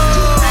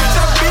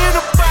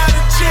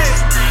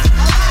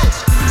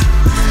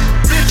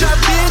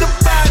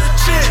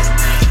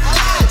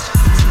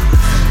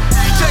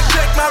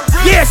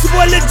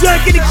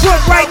Junk in the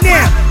crook right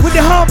now with the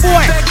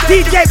homeboy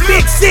DJ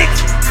Big Six.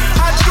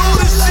 I do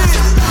this shit.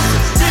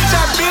 Bitch,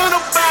 I been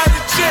about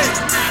the check.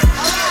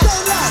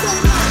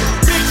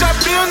 Bitch, I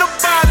been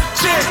about the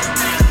check.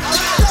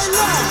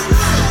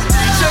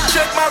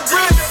 Check my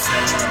wrist.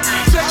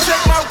 Check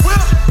my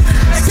whip.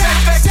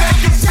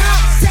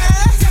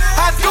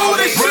 I do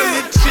this shit. Run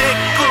the check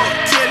up.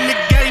 Tell the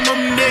game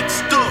I'm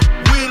next up.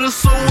 With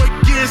us or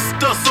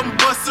against us. I'm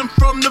busting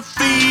from the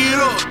feet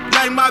up.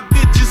 Like my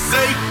bitches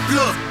A+.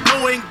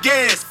 Blowing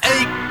gas,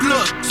 A+.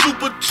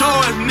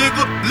 Supercharged,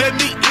 nigga. Let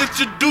me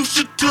introduce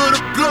you to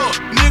the plug.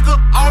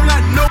 Nigga, all I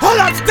know. Hold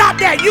up, stop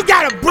that. You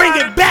gotta bring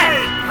it back.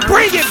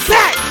 Bring it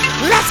back.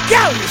 Let's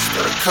go.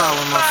 Instead of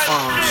calling my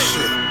phone,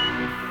 shit.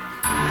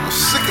 I'm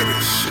sick of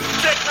this shit.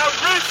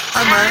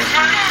 Hey man,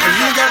 if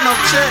you ain't got no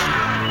check,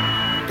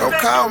 don't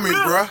call me,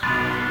 bruh.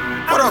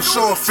 What up,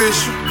 so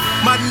official?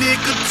 My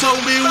nigga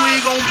told me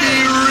we gon'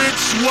 be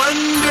rich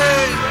one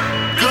day.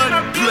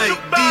 Gunplay,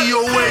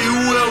 DOA,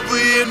 whoever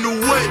in the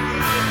way.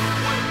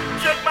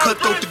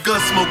 Cut out the gun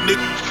smoke,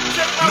 nigga.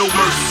 No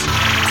mercy.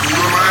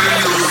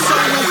 So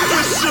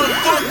official,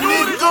 fuck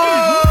nigga.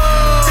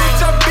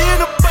 Bitch, I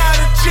been about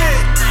a check.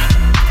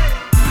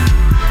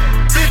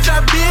 Bitch, I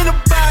been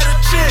about a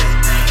check.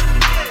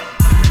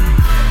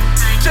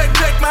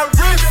 Check my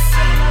wrist.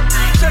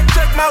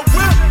 Check my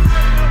whip.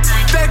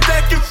 That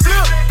and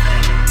flip.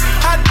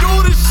 I do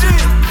this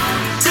shit.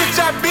 Bitch,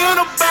 I been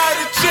about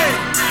a check.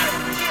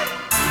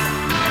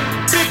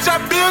 Bitch, I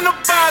been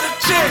about a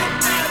check.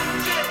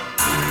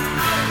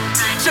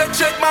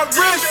 Check my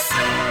wrist.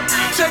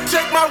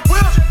 Check my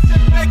whip.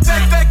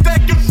 That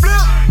and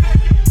flip.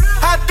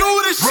 I do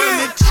this shit. Run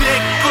the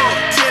check up.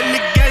 Tell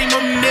the game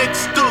I'm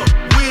next up.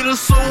 With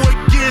us or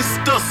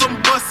against us. I'm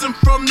busting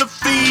from the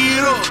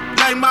feet up.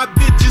 Like my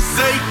bitches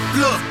A+.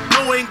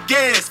 Blowing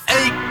gas, A+.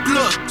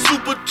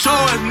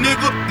 Supercharged,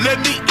 nigga. Let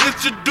me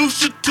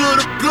introduce you to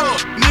the plug.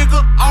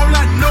 Nigga, all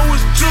I know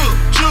is chug.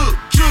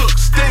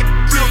 Stack,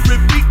 flip,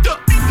 repeat up.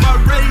 My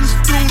rays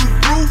through the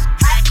roof.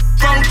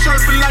 Phone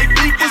chirping like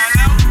beepers.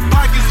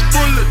 Pockets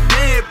full of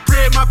dead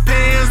bread. My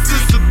pants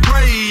is a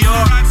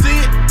graveyard. See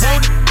it,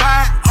 want it,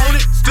 buy it, own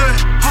it. Stunt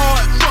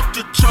hard, fuck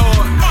the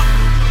charge.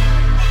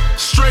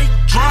 Straight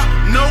drop,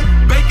 no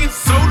baking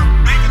soda.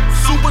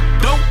 Super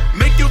dope,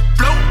 make it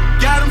float.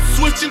 Got 'em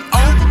switching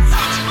over.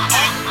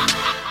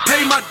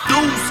 Pay my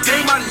dues,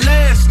 gave my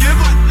last,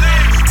 nigga.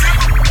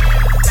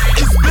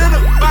 It's been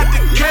about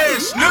the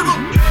cash, nigga.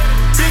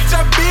 Bitch,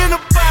 I been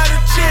about a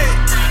check.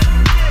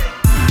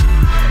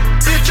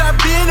 Bitch, I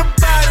been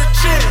about a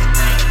check.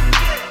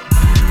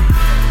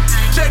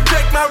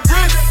 Check my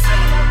wrist.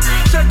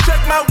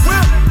 Check my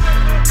whip.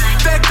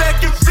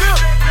 That and flip.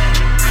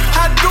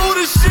 I do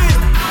this shit.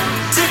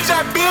 Bitch,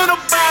 I been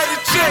about a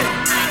check.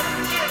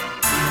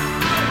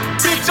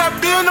 Bitch, I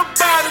been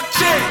about a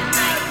check.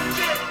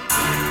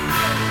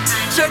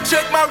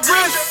 Check my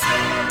wrist.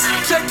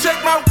 Check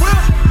my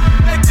whip.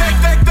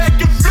 That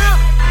and flip.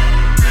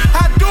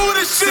 I do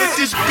this shit. Set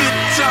this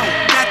bitch out.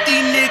 Got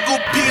these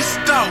niggas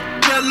pissed off.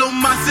 Tell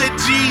 'em I said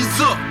G's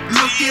up.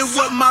 Look at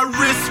what my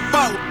wrist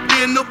bought.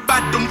 Then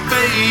about them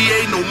fade.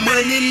 Ain't no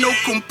money, no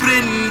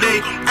comprende.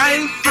 I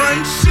ain't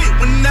done shit.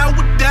 When I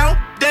was down,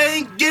 they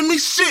ain't give me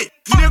shit.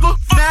 Nigga,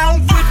 now I'm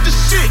with the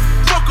shit.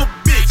 Fuck a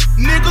bitch.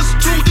 Niggas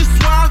too, this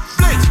why I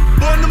flex.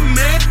 On the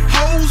man,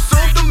 hoes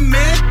on the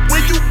man.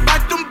 When you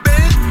bite them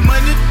bands,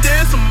 money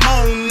dance, I'm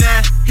on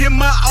now. Hit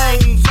my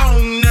own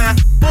zone now.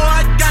 Boy,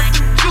 I got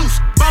the juice.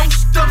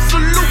 Bossed up,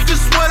 salute,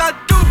 this what I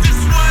do.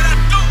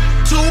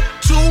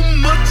 Too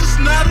much is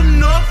not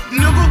enough,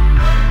 nigga.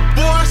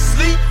 Boy,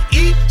 sleep,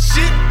 eat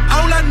shit.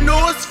 All I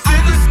know is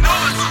figures.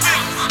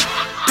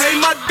 Pay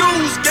my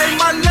dues, gave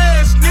my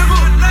last, nigga.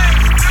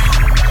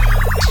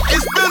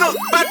 It's been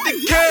about the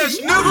cash,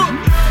 nigga.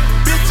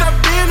 Bitch, I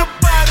been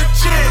about a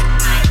check.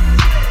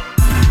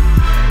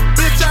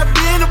 Bitch, I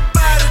been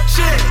about a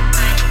check.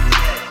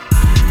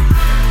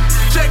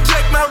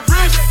 Check my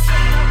wrist.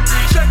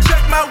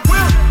 Check my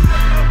whip.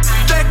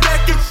 That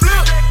and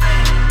flip.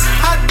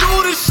 I do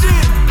this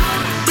shit.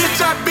 Bitch,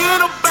 I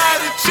been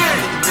about a check.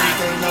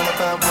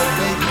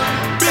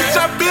 Bitch,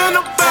 I been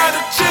about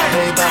a check. They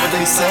ain't about what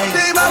they say.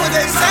 They ain't about what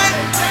they say.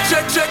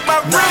 Check my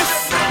wrist.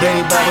 They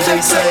ain't about what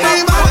they say. They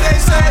ain't about what they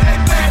say.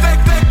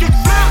 That and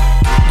flip.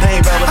 They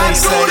ain't about what they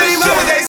say. They ain't about what they say.